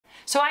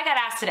So I got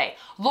asked today,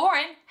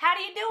 Lauren, how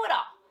do you do it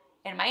all?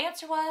 And my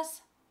answer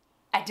was,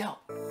 I don't.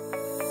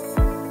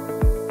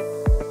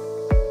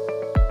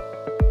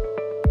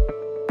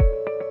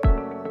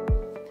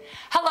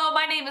 Hello,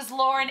 my name is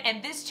Lauren,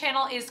 and this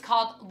channel is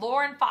called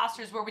Lauren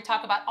Fosters, where we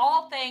talk about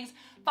all things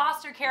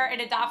foster care and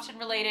adoption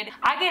related.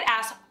 I get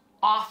asked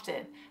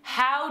often,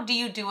 how do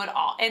you do it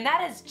all? And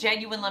that is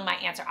genuinely my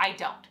answer. I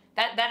don't.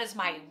 That is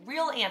my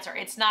real answer.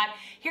 It's not,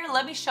 here,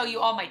 let me show you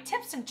all my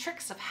tips and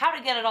tricks of how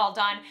to get it all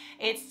done.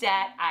 It's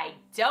that I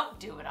don't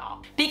do it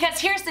all. Because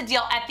here's the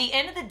deal, at the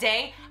end of the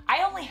day,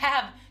 I only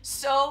have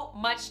so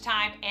much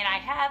time, and I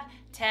have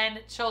 10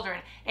 children.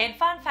 And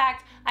fun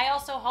fact, I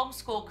also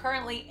homeschool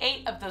currently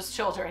 8 of those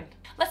children.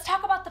 Let's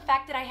talk about the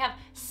fact that I have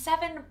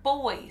 7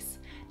 boys.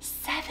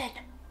 7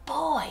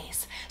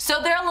 boys.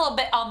 So they're a little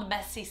bit on the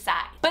messy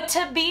side. But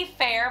to be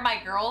fair,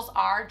 my girls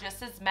are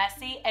just as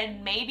messy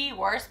and maybe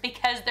worse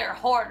because they're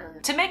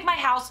hoarders. To make my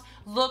house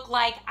look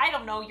like, I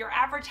don't know, your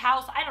average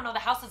house, I don't know, the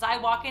houses I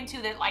walk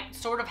into that like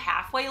sort of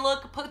halfway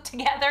look put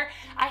together,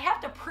 I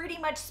have to pretty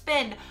much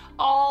spend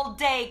all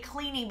day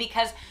cleaning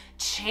because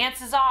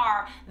chances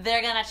are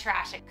they're gonna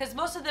trash it. Because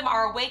most of them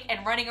are awake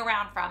and running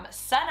around from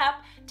sun up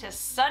to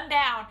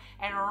sundown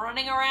and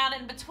running around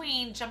in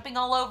between, jumping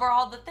all over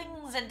all the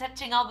things and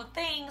touching all the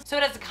things. So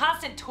it is a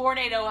constant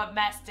tornado of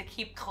mess to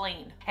keep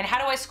clean. And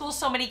how do I school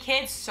so many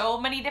kids, so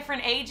many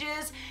different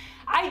ages?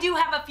 I do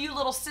have a few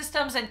little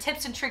systems and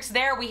tips and tricks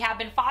there. We have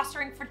been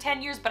fostering for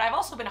 10 years, but I've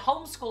also been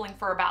homeschooling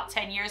for about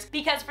 10 years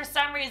because for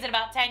some reason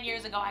about 10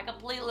 years ago, I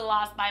completely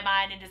lost my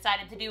mind and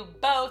decided to do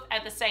both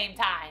at the same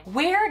time.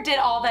 Where did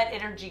all that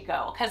energy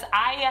go? Because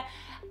I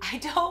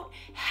don't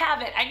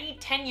have it. I need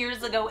 10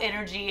 years ago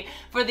energy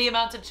for the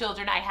amount of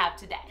children I have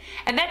today.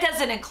 And that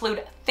doesn't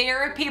include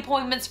therapy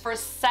appointments for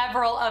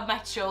several of my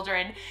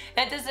children.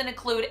 That doesn't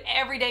include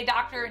everyday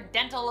doctor and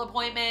dental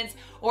appointments,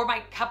 or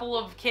my couple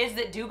of kids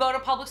that do go to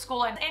public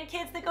school and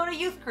kids that go to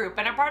youth group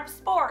and are part of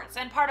sports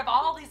and part of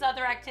all these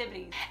other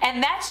activities.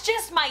 And that's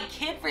just my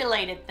kid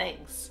related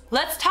things.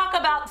 Let's talk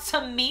about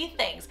some me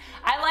things.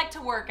 I like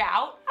to work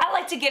out. I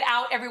like to get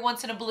out every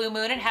once in a blue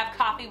moon and have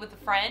coffee with a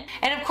friend.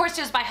 And of course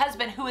there's my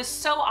husband, who is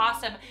so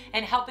awesome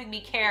in helping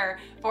me care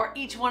for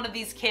each one of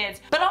these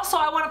kids. But also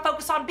I want to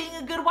focus on being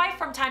a good wife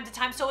from time to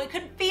time so it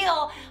could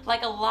feel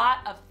like a lot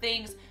of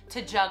things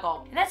to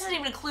juggle. And that doesn't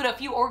even include a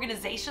few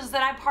organizations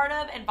that I'm part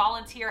of and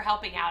volunteer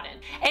helping out in.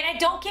 And I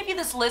don't give you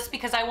this list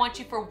because I want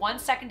you for 1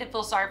 second to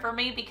feel sorry for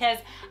me, because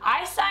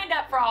I signed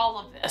up for all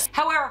of this.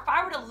 However, if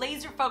I were to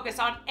laser focus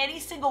on any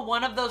single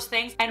one of those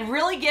things and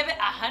really give it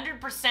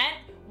 100%,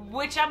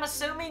 which I'm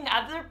assuming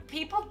other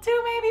people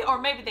do maybe, or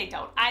maybe they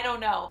don't, I don't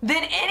know,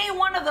 then any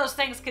one of those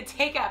things could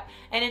take up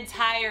an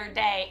entire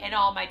day and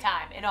all my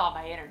time and all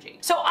my energy.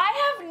 So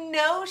I have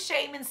no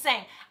shame in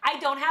saying I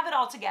don't have it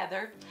all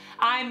together.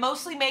 I'm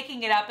mostly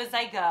making it up as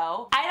I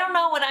go. I don't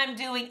know what I'm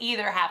doing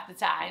either half the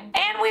time.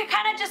 And we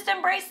kind of just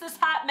embrace this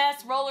hot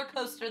mess roller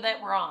coaster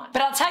that we're on.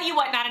 But I'll tell you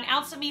what, not an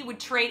ounce of me would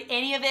trade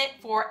any of it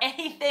for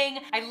anything.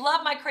 I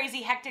love my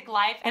crazy hectic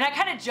life. And I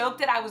kind of joked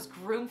that I was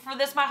groomed for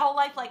this my whole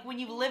life. Like when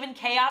you live in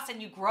chaos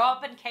and you grow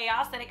up in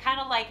chaos, then it kind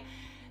of like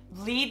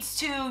leads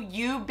to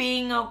you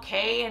being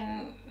okay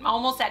and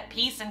almost at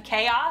peace in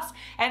chaos.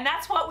 And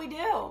that's what we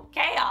do,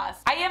 chaos.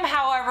 I am,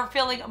 however,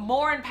 feeling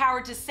more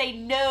empowered to say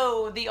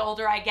no the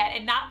older I get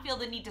and not feel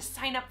the need to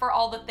sign up for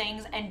all the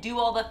things and do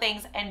all the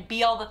things and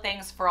be all the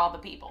things for all the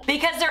people.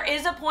 Because there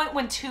is a point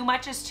when too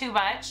much is too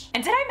much.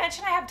 And did I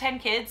mention I have 10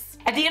 kids?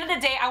 At the end of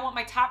the day, I want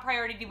my top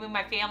priority to be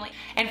my family.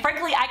 And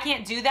frankly, I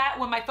can't do that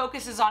when my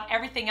focus is on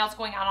everything else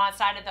going on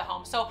outside of the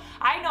home. So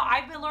I know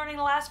I've been learning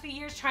the last few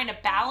years trying to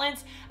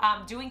balance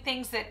doing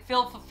things that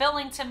feel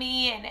fulfilling to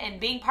me and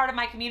being part of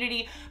my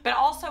community, but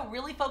also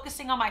really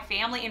focusing on my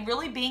family and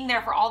really being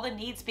there for all the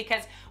needs.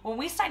 Because when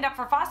we signed up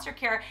for foster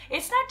care,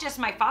 it's not just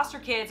my foster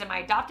kids and my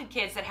adopted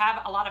kids that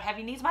have a lot of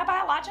heavy needs. My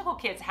biological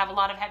kids have a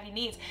lot of heavy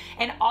needs,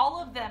 and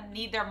all of them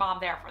need their mom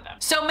there for them.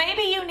 So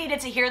maybe you needed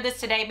to hear this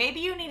today.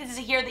 Maybe you needed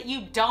to hear that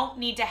you don't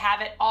need to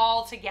have it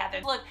all together.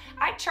 Look,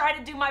 I try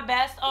to do my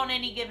best on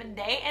any given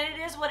day, and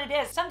it is what it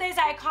is. Some days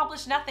I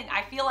accomplish nothing.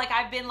 I feel like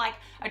I've been like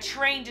a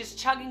train just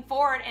chugging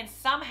forward, and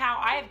somehow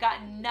I have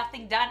gotten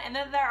nothing done. And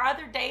then there are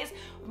other days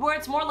where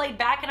it's more laid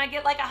back and I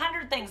get like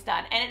 100 things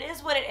done, and it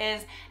is what it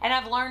is, and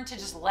I've learned to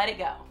just let it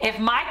go. If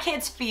my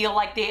kids feel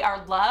like they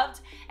are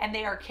loved and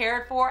they are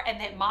cared for and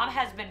that mom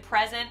has been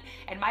present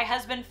and my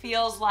husband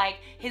feels like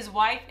his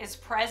wife is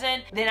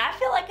present, then I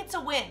feel like it's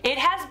a win. It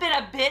has been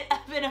a bit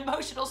of an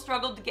emotional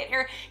struggle to get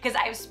here because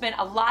I've spent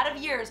a lot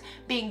of years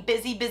being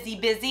busy, busy,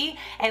 busy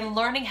and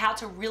learning how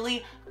to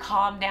really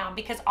calm down,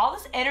 because all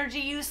this energy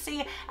you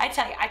see, I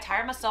tell you, I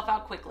tire myself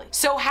out quickly.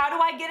 So how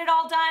do I get it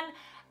all done?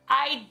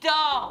 I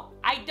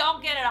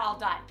don't get it all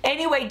done.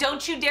 Anyway,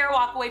 don't you dare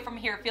walk away from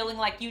here feeling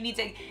like you need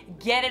to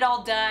get it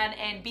all done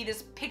and be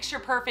this picture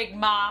perfect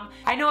mom.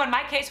 I know in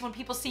my case, when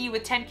people see you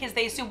with 10 kids,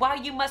 they assume, wow,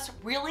 you must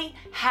really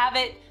have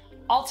it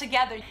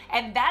altogether.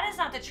 And that is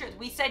not the truth.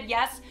 We said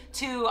yes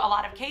to a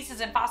lot of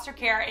cases in foster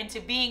care and to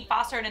being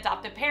foster and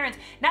adoptive parents,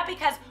 not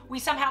because we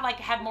somehow like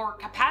had more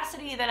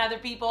capacity than other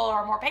people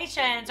or more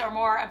patience or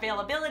more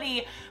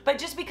availability, but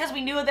just because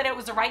we knew that it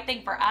was the right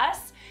thing for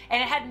us.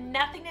 And it had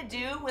nothing to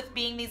do with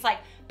being these like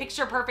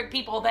picture perfect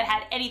people that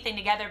had anything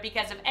together,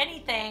 because if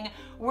anything,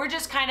 we're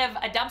just kind of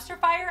a dumpster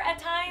fire at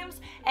times,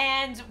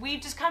 and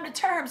we've just come to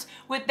terms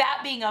with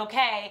that being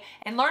okay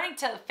and learning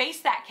to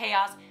face that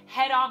chaos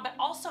head on, but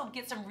also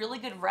get some really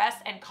good rest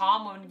and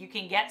calm when you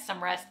can get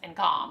some rest and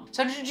calm.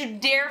 So don't you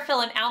dare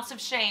feel an ounce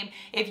of shame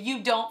if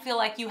you don't feel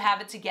like you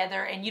have it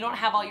together and you don't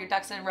have all your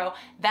ducks in a row.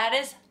 That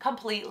is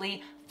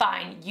completely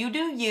fine. You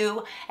do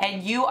you,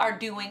 and you are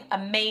doing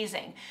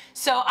amazing.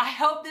 So I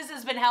hope this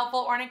has been helpful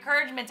or an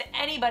encouragement to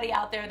anybody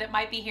out there that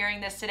might be hearing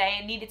this today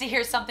and needed to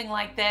hear something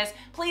like this.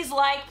 Please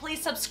like,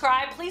 please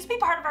subscribe, please be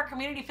part of our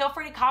community. Feel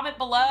free to comment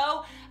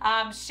below,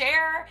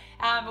 share.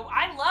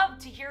 I love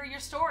to hear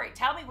your story.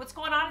 Tell me what's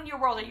going on in your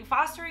world. Are you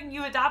fostering,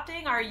 you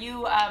adopting? Are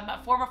you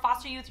a former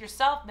foster youth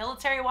yourself,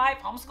 military wife,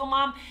 homeschool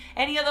mom,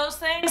 any of those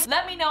things?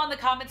 Let me know in the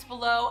comments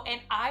below,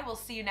 and I will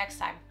see you next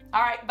time.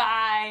 All right,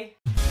 bye.